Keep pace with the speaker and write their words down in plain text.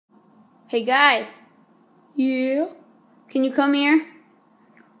Hey guys, Yeah? can you come here?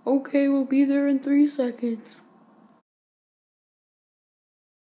 Okay, we'll be there in 3 seconds.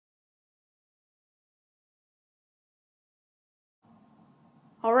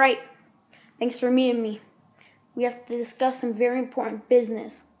 Alright, thanks for meeting me. We have to discuss some very important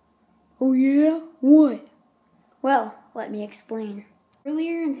business. Oh yeah? What? Well, let me explain.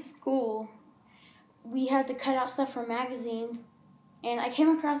 Earlier in school, we had to cut out stuff from magazines, and I came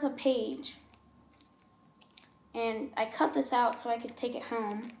across a page, and I cut this out so I could take it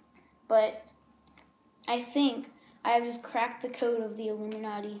home, but I think I have just cracked the code of the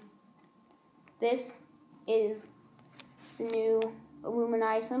Illuminati. This is the new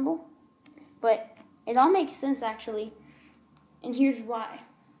Illuminati symbol, but it all makes sense actually, and here's why.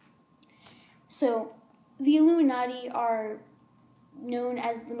 So, the Illuminati are known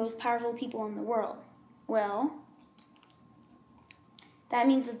as the most powerful people in the world. Well, that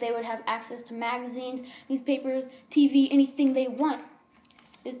means that they would have access to magazines, newspapers, TV, anything they want.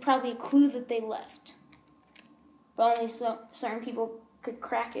 It's probably a clue that they left. But only certain people could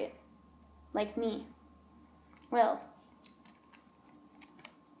crack it, like me. Well,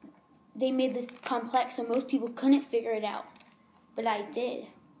 they made this complex so most people couldn't figure it out. But I did.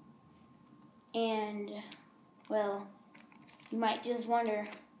 And, well, you might just wonder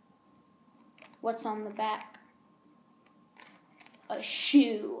what's on the back. A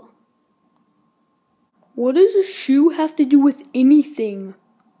shoe. What does a shoe have to do with anything?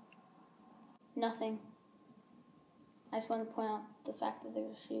 Nothing. I just want to point out the fact that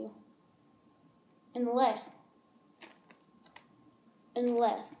there's a shoe. Unless,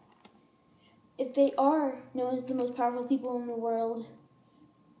 if they are known as the most powerful people in the world,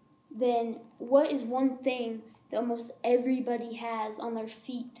 then what is one thing that almost everybody has on their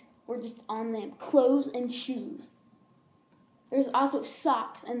feet or just on them? Clothes and shoes. There's also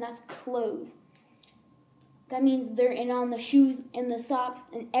socks, and that's clothes. That means they're in on the shoes and the socks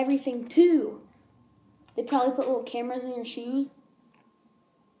and everything too. They probably put little cameras in your shoes.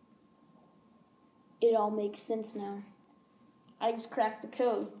 It all makes sense now. I just cracked the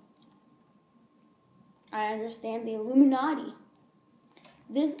code. I understand the Illuminati.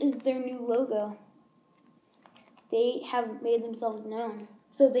 This is their new logo. They have made themselves known.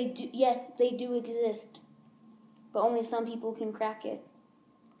 So they do, yes, they do exist. But only some people can crack it.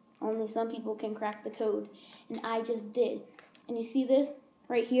 Only some people can crack the code. And I just did. And you see this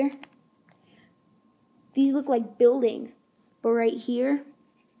right here? These look like buildings. But right here,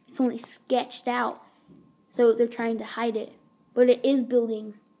 it's only sketched out. So they're trying to hide it. But it is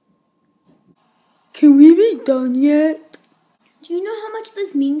buildings. Can we be done yet? Do you know how much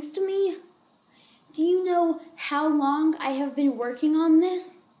this means to me? Do you know how long I have been working on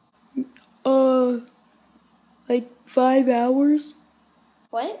this? Like 5 hours?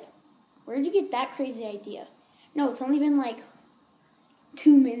 What? Where'd you get that crazy idea? No, it's only been like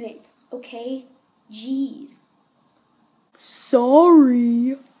 2 minutes, okay? Jeez.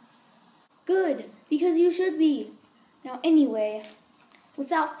 Sorry. Good, because you should be. Now anyway,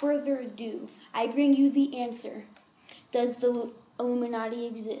 without further ado, I bring you the answer. Does the Illuminati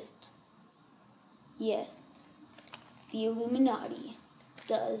exist? Yes, the Illuminati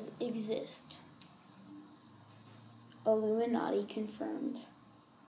does exist. Illuminati confirmed.